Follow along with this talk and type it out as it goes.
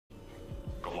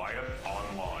Riot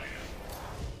online.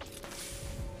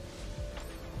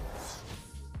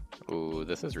 Ooh,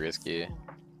 this is risky.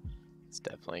 It's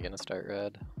definitely gonna start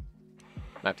red.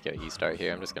 I have to go E-start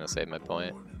here. I'm just gonna save my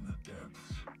point.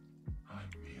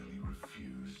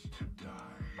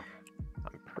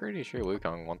 I'm pretty sure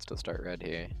Wukong wants to start red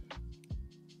here.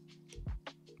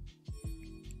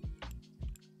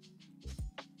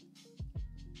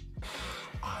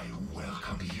 I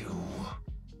welcome you.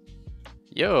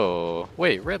 Yo,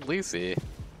 wait, Red Lucy.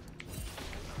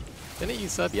 Didn't you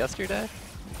sub yesterday?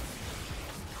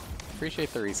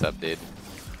 Appreciate the resub, dude.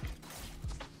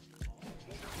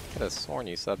 Could have sworn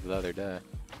you subbed the other day.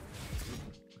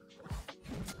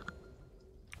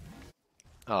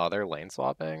 Oh, they're lane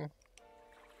swapping?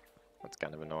 That's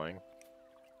kind of annoying.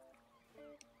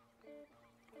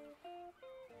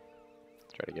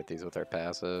 Let's try to get these with our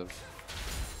passive.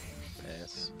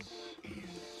 Nice.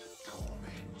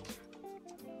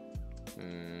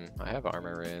 I have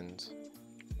armor runes.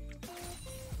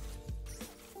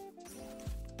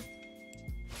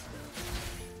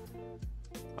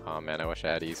 Oh man, I wish I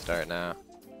had E-start now.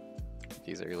 If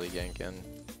he's early ganking.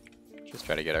 Just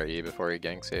try to get our E before he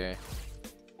ganks here.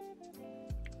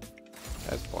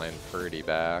 Guy's playing pretty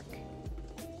back.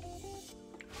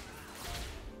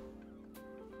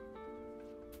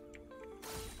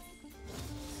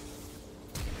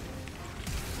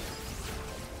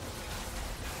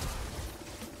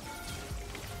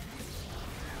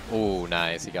 Oh,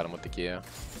 nice. He got him with the Q.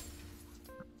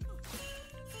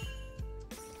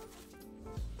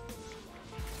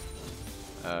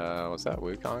 Was that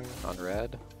Wukong on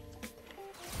red?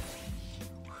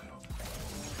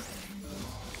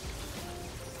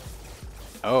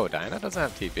 Oh, Dinah doesn't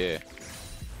have TP.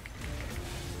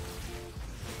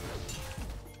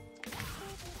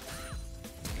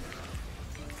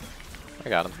 I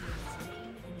got him.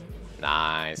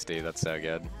 Nice, dude. That's so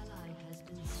good.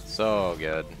 So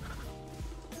good.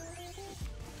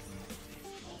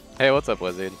 Hey, what's up,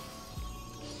 Wizard?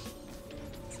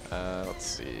 Let's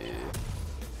see.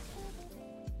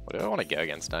 What do I want to go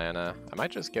against Diana? I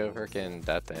might just go frickin'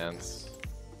 Death Dance.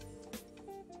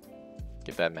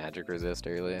 Get that magic resist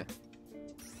early. I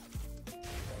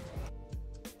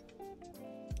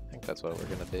think that's what we're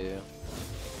gonna do.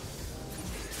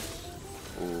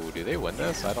 Ooh, do they win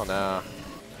this? I don't know.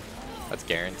 That's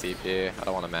guaranteed P. I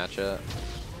don't want to match it.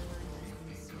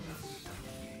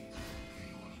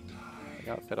 I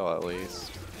got Fiddle at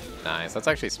least. Nice. That's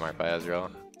actually smart by Ezreal.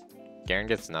 Garen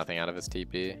gets nothing out of his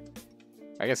TP.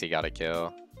 I guess he got a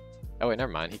kill. Oh wait,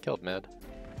 never mind. He killed mid.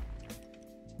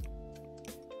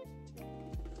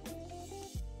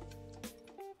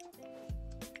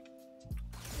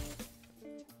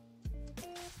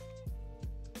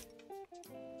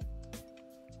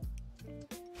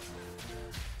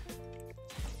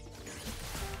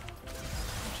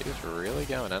 She's really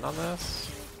going in on this.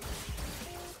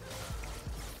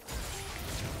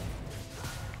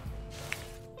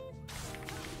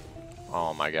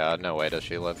 Oh my god, no way does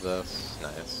she live this.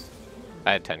 Nice.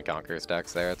 I had 10 Conqueror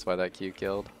stacks there, that's why that Q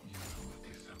killed.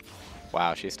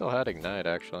 Wow, she still had Ignite,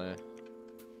 actually.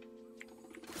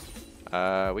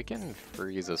 We can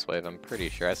freeze this wave, I'm pretty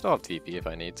sure. I still have TP if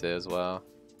I need to as well.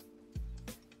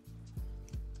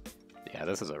 Yeah,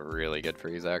 this is a really good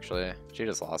freeze, actually. She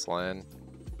just lost lane.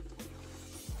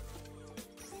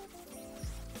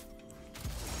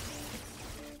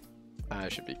 I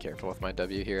should be careful with my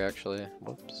W here, actually.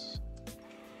 Whoops.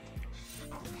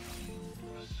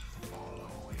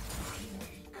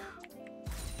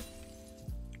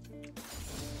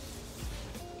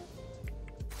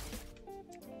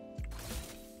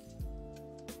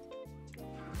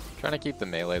 Trying to keep the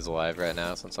melees alive right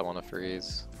now since I want to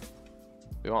freeze.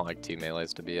 We want like 2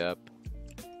 melees to be up.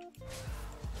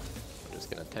 I'm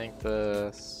just gonna tank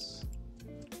this.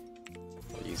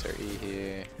 We'll use our E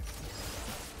here.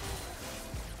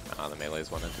 Oh, the melees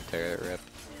went into turret rip.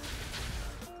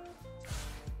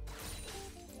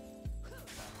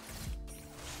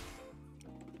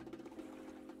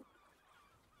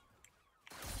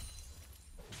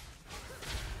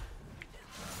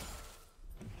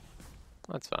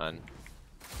 That's fine.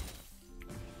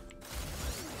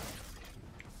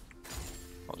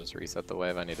 I'll just reset the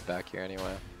wave. I need it back here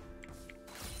anyway.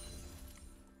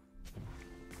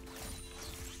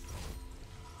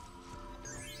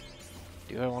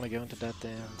 Do I want to go into Death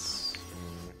Dance?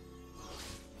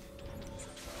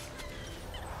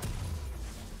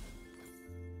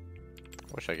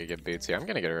 Wish I could get boots here. I'm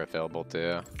gonna get her available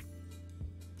too.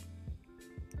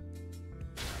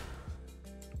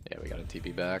 Yeah, we got a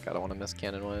TP back. I don't want to miss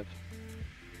Cannon Wave.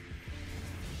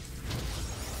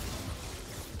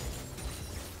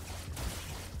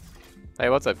 Hey,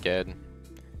 what's up, kid?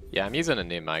 Yeah, I'm using a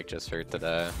new mic just for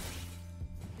today.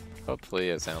 Hopefully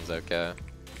it sounds okay.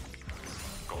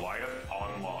 Goliath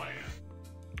online.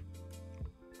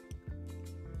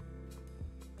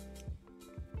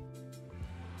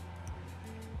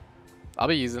 I'll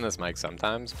be using this mic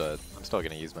sometimes, but I'm still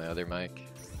gonna use my other mic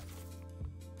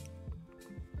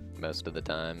most of the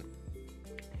time.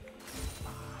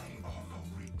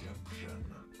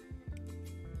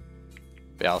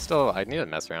 But yeah, I need to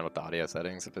mess around with the audio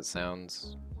settings if it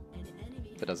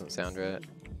doesn't sound right.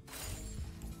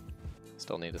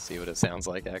 Still need to see what it sounds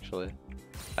like, actually.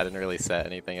 I didn't really set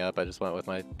anything up, I just went with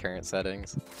my current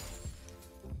settings.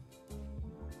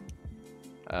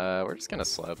 We're just gonna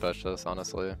slow push this,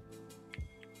 honestly.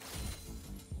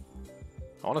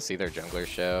 I want to see their jungler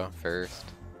show first.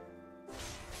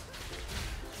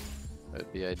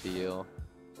 That'd be ideal.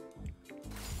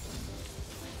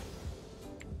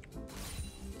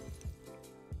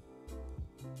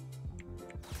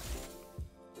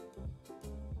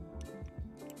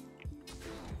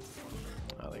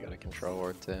 Oh, they got a control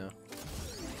ward too.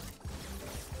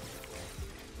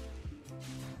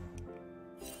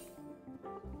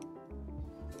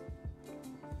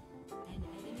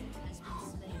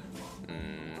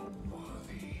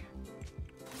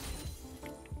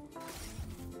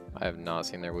 I have not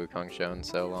seen their Wukong show in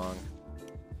so long.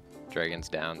 Dragon's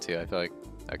down too, I feel like...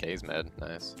 Okay, he's mid,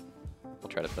 nice. We'll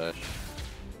try to push.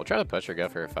 We'll try to push or go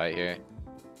for a fight here.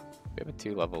 We have a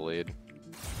 2-level lead.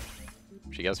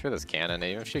 If she goes for this cannon,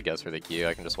 even if she goes for the Q,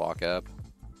 I can just walk up.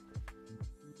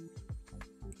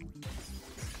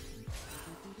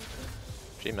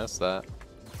 She missed that.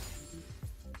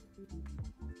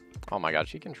 Oh my god,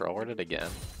 she control warded again.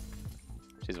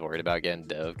 She's worried about getting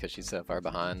dove because she's so far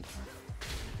behind.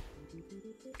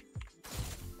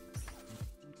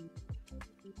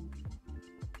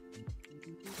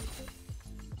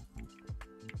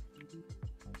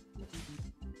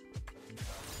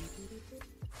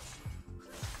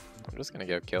 I'm just gonna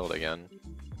get killed again.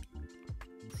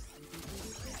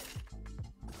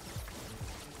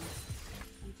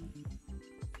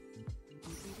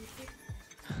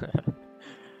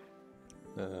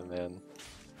 Oh man.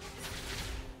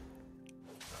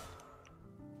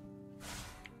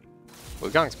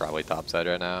 Wukong's probably topside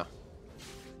right now.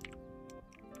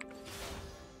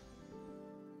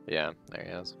 Yeah, there he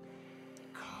is.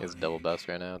 He has double buffs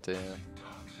right now too.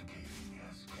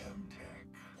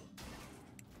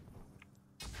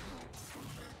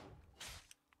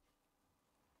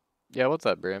 Yeah, what's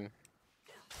up, Brim?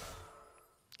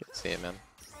 Good to see you, man.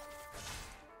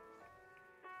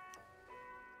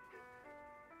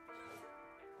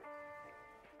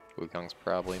 Wukong's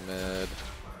probably mid.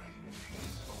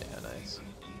 Yeah, nice.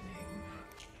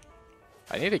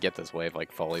 I need to get this wave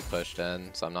like fully pushed in,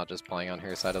 so I'm not just playing on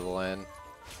her side of the lane.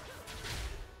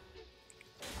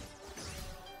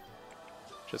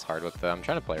 Just hard with them. I'm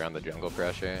trying to play around the jungle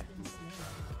pressure.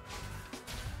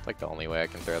 It's like the only way I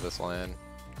can throw this lane.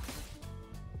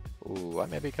 Ooh, I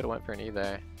maybe could have went for an E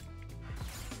there.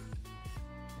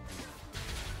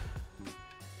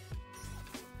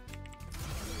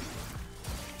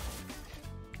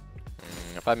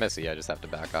 If I miss E, I just have to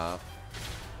back off.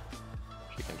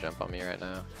 She can jump on me right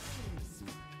now.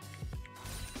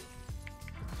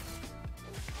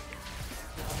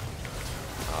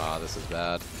 Ah, this is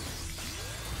bad.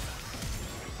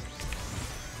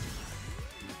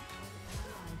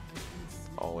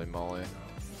 Holy moly.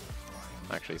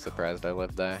 I'm actually surprised I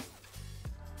lived there.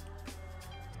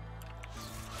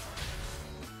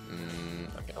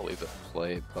 I'm gonna leave the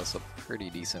plate plus a pretty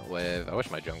decent wave. I wish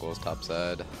my jungle was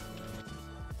topside.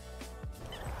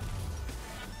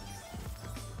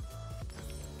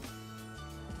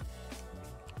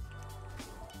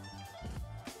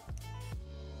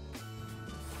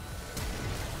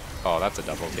 Oh, that's a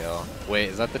double kill. Wait,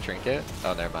 is that the trinket?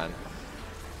 Oh, never mind.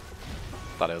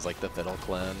 Thought it was like the fiddle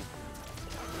clone.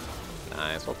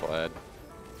 Nice, well played.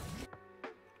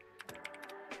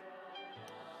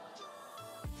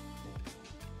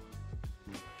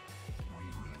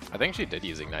 I think she did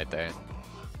use Ignite there.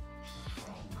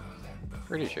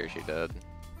 Pretty sure she did.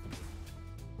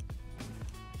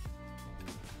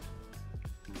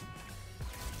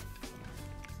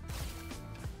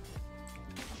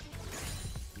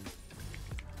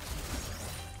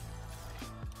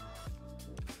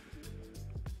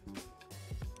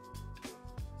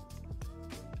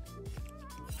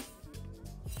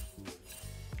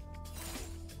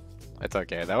 It's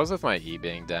okay, that was with my E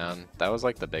being down. That was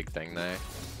like the big thing there.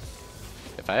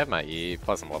 If I have my E,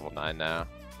 plus I'm level 9 now.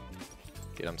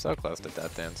 Dude, I'm so close to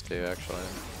Death Dance too, actually.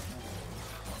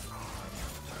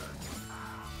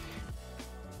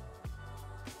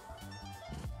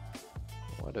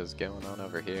 What is going on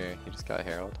over here? He just got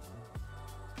Herald.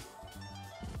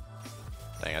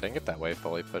 Dang, I didn't get that wave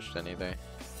fully pushed in either.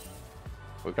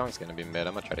 Wukong's gonna be mid.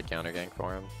 I'm gonna try to counter gank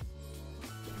for him.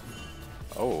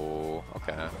 Oh,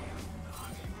 okay.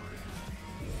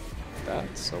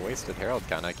 That's a wasted Herald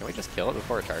kinda. Can we just kill it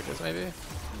before it charges maybe?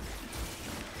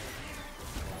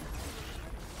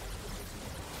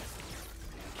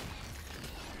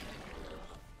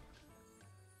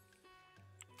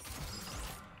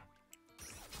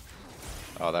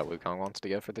 Oh, that Wukong wants to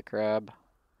go for the crab.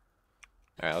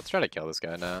 Alright, let's try to kill this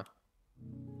guy now.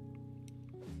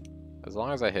 As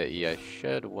long as I hit E, I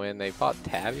should win. They bought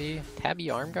Tabby?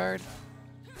 Tabby arm guard?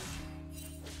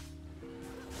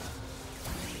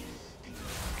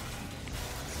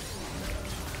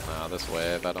 Oh, this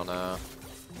wave, I don't know.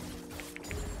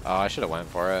 Oh, I should have went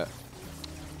for it.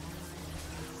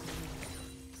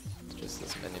 It's just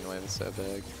this minion wave is so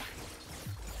big.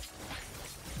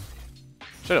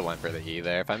 Should have went for the E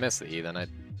there. If I miss the E, then I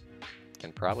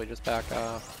can probably just back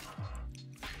off.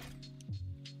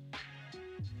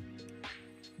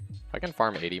 If I can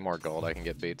farm 80 more gold, I can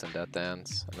get Boots and Death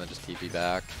Dance, and then just TP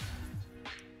back.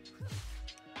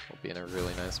 We'll be in a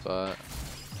really nice spot.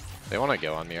 They want to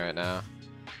go on me right now.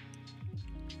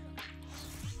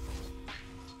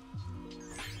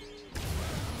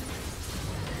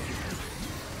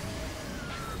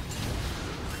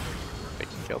 They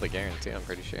can kill the Garen too, I'm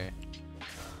pretty sure.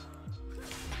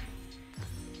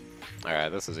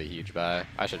 Alright, this is a huge buy.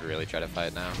 I should really try to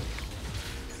fight now.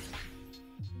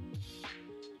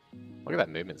 Look at that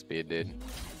movement speed, dude.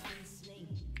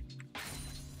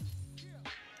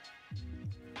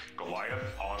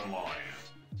 Goliath online.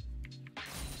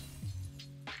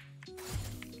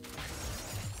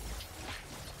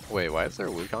 Wait, why is there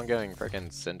Wukong getting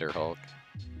frickin' Cinder Hulk?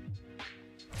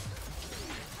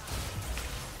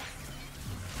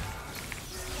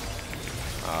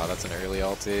 Oh, that's an early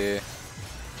ulti.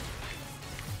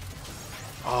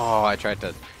 Oh, I tried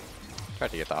to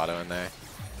get the auto in there.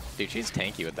 Dude, she's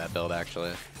tanky with that build, actually.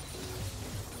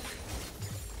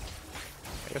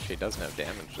 I guess she does no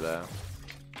damage, though.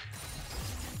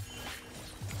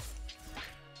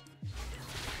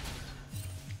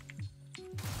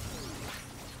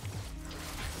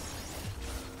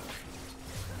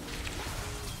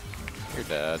 You're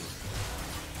dead.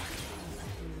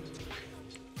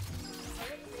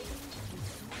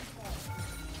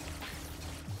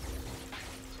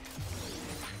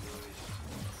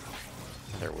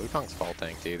 Their Wukong's fall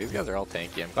tank too. These guys are all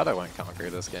tanky. I'm glad I went Conquer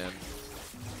this game.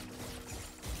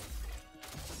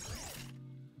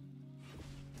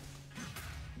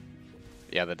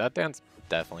 Yeah, the Death Dance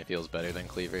definitely feels better than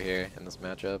Cleaver here in this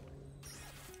matchup.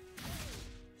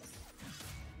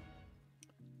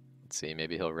 Let's see,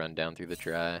 maybe he'll run down through the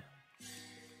dry.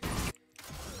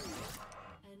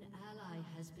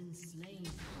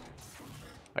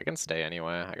 I can stay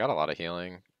anyway. I got a lot of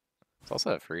healing. There's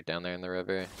also a fruit down there in the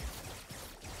river.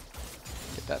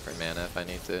 Get that for mana if I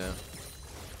need to.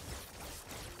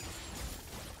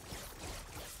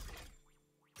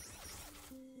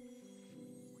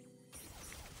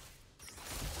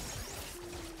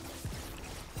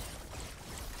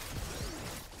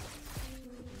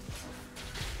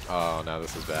 Oh no,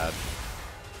 this is bad.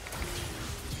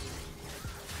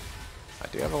 I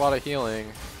do have a lot of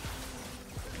healing.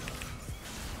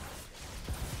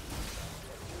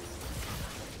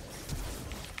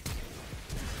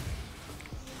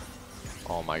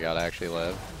 Oh my god, I actually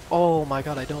live. Oh my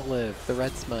god, I don't live. The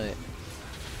red smite.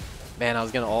 Man, I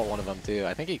was gonna ult one of them too.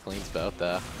 I think he cleans both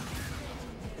though.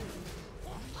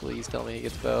 Please tell me he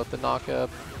gets both. The knockup.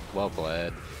 Well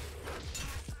played.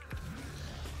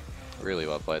 Really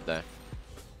well played there.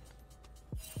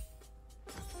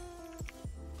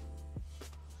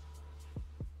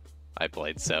 I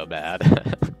played so bad.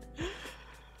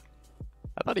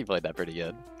 I thought he played that pretty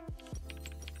good.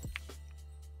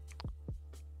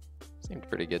 Seemed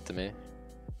pretty good to me.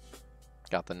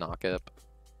 Got the knockup.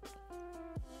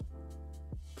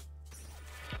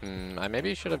 I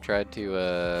maybe should have tried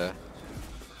to,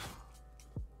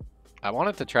 I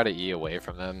wanted to try to E away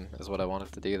from them, is what I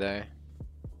wanted to do there.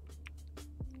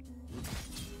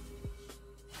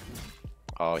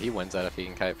 Oh, he wins that if he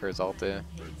can kite for his ulti.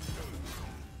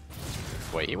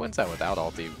 Wait, he wins that without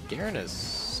ulti. Garen is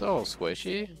so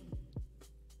squishy.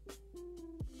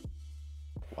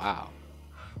 Wow.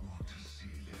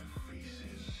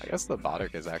 I guess the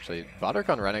Boddick is actually... Boddick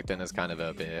on Renekton is kind of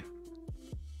OP.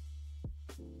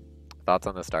 Thoughts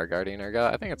on the Star Guardian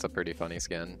URGOT? I think it's a pretty funny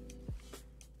skin.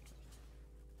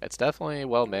 It's definitely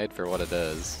well made for what it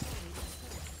is.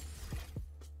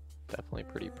 Definitely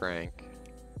pretty prank.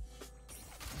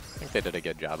 I think they did a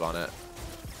good job on it.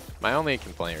 My only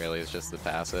complaint really is just the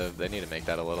passive. They need to make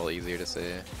that a little easier to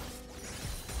see.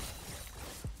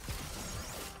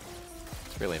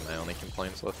 It's really my only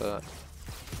complaints with it.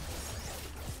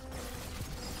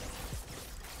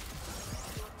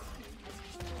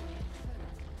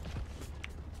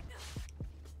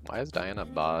 Why is Diana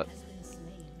bot?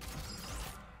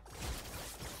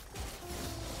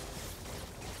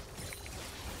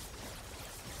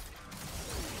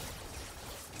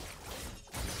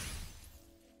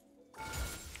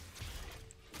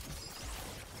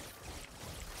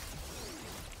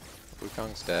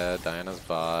 Wukong's dead, Diana's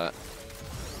bot.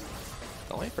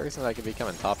 The only person that could be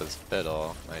coming top is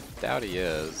Fiddle. I doubt he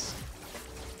is.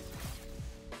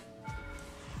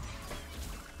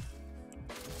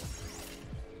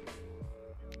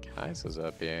 Kai'Sa's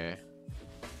up here.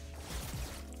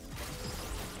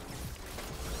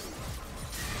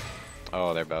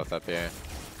 Oh, they're both up here.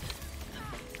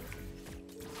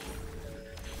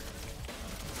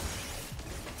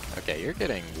 Okay, you're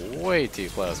getting way too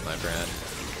close, my friend.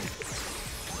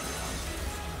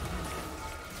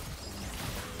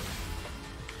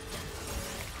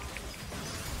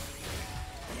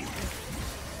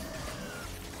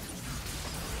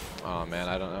 Oh man,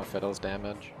 I don't know Fiddle's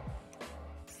damage.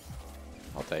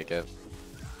 I'll take it.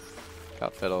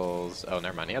 Got Fiddle's... Oh,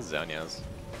 never mind, he has Zhonya's.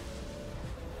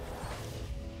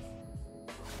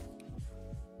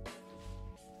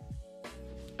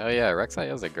 Oh yeah,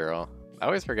 Rek'Sai is a girl. I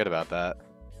always forget about that.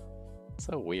 It's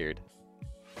so weird.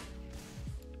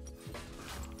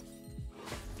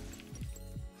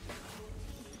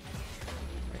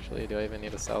 Actually, do I even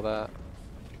need to sell that?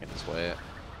 I can just wait.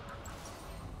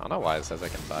 I don't know why it says I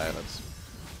can buy it, that's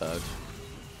bugged.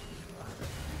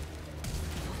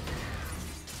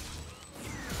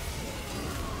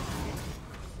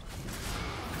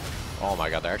 Oh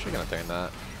my god, they're actually gonna turn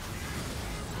that.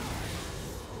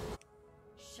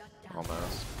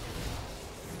 Almost.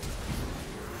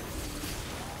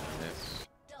 Nice.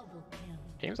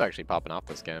 Game's actually popping off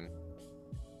this game.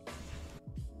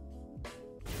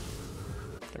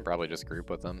 Can probably just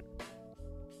group with them.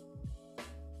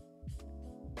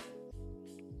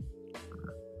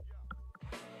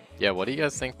 Yeah, what do you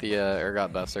guys think the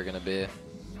URGOT buffs are gonna be?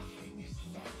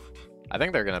 I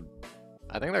think they're gonna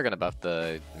buff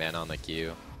the mana on the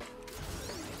Q.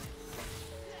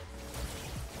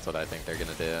 That's what I think they're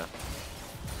gonna do.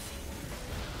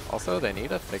 Also, they need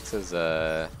to fix his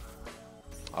oh,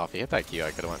 if he hit that Q,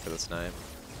 I could've went for the snipe.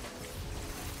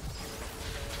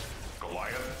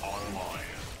 Goliath online.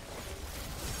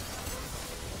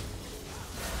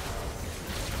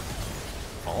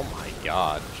 Oh my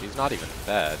god, she's not even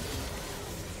fed.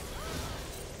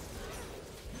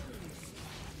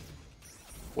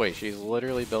 Wait, she's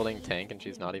literally building tank and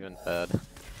she's not even fed.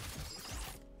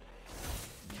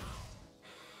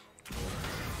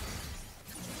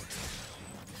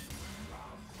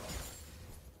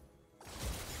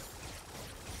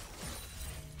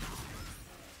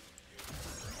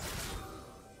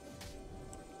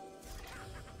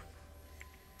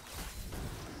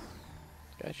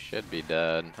 Guy should be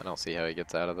dead. I don't see how he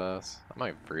gets out of this. I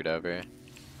might brood over.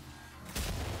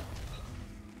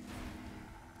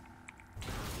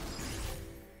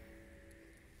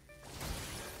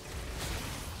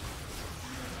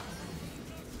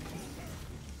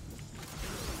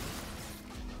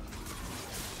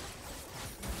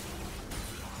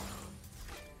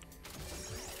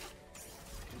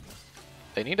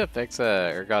 They need to fix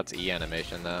URGOT's E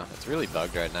animation though. It's really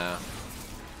bugged right now.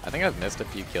 I think I've missed a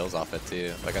few kills off it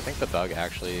too. Like, I think the bug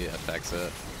actually affects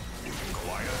it.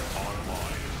 Goliath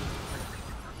online.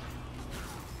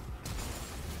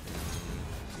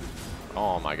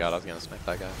 Oh my god, I was gonna snipe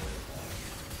that guy.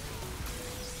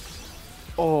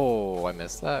 Oh, I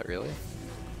missed that, really?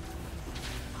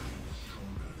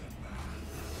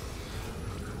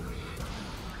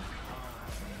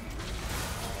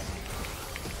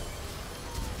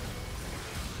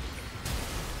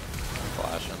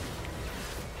 Flashing.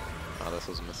 Oh, this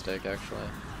was a mistake, actually.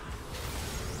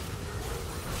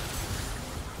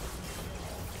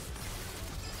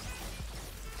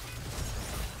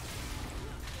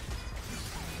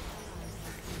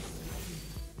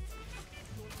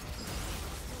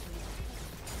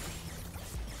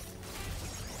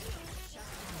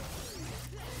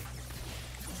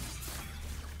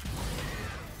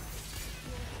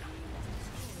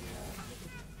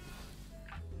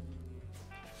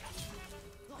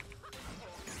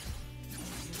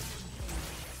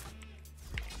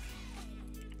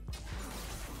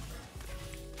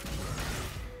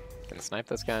 Snipe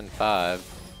this guy in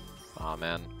 5. Aw,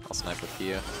 man, I'll snipe with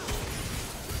you.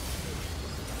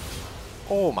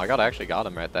 Oh my god, I actually got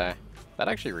him right there. That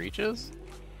actually reaches?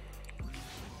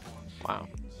 Wow.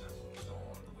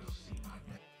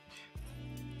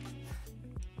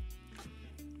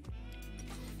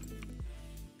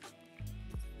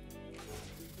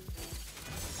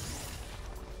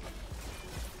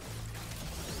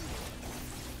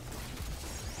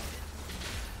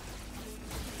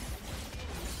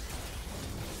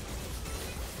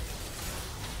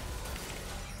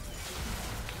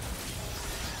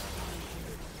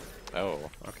 Oh,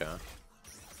 okay.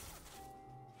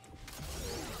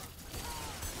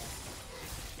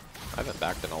 I haven't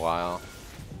backed in a while.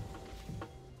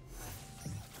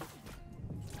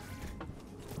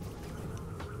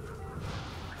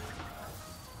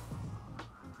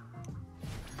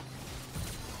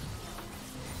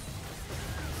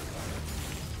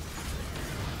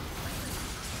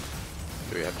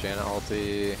 Do we have Janna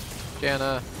ulti?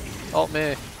 Janna, ult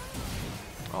me!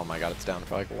 Oh my god, it's down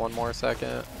for like one more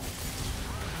second.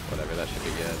 Whatever, that should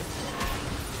be good.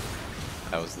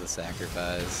 That was the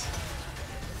sacrifice.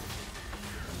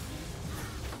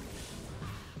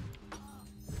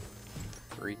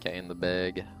 $3K in the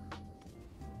bag.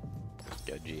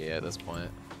 Go GA at this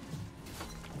point.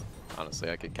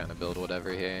 Honestly, I could kind of build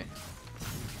whatever here.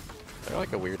 Is there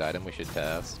like a weird item we should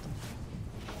test?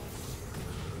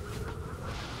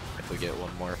 If we get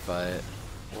one more fight,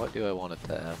 what do I want to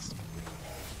test?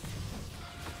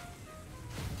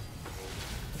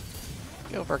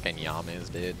 Go freaking Yamas,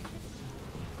 dude.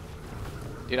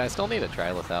 Dude, I still need to try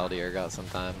lethality URGOT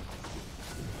sometime.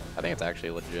 I think it's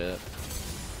actually legit.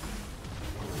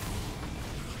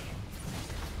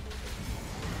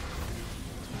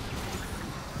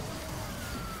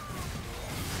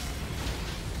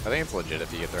 I think it's legit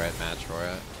if you get the right match for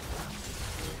it.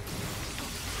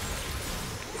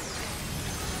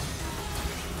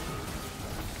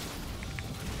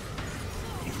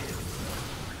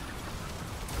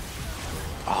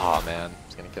 Oh man,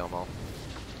 it's gonna kill them all.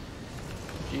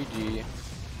 GG.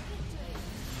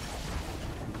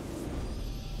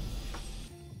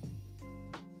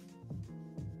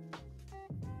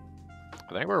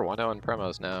 I think we're 1-0 in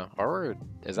promos now. Or we're,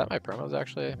 is that my promos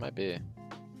actually? It might be.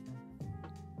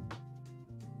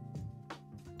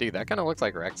 Dude, that kind of looks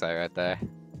like Rek'Sai right there.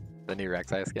 The new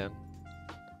Rek'Sai skin.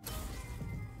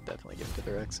 Definitely give it to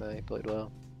the Rek'Sai, he played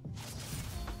well.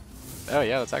 Oh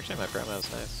yeah, that's actually my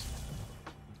promos, nice.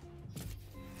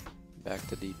 Back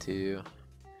to D2.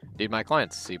 Dude, my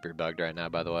client's super bugged right now,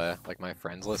 by the way. Like, my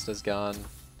friends list is gone.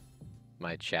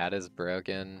 My chat is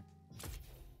broken.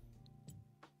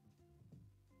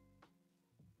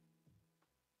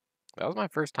 That was my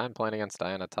first time playing against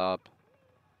Diana top.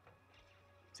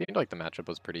 Seemed like the matchup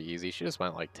was pretty easy. She just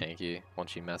went, like, tanky once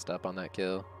she messed up on that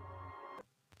kill.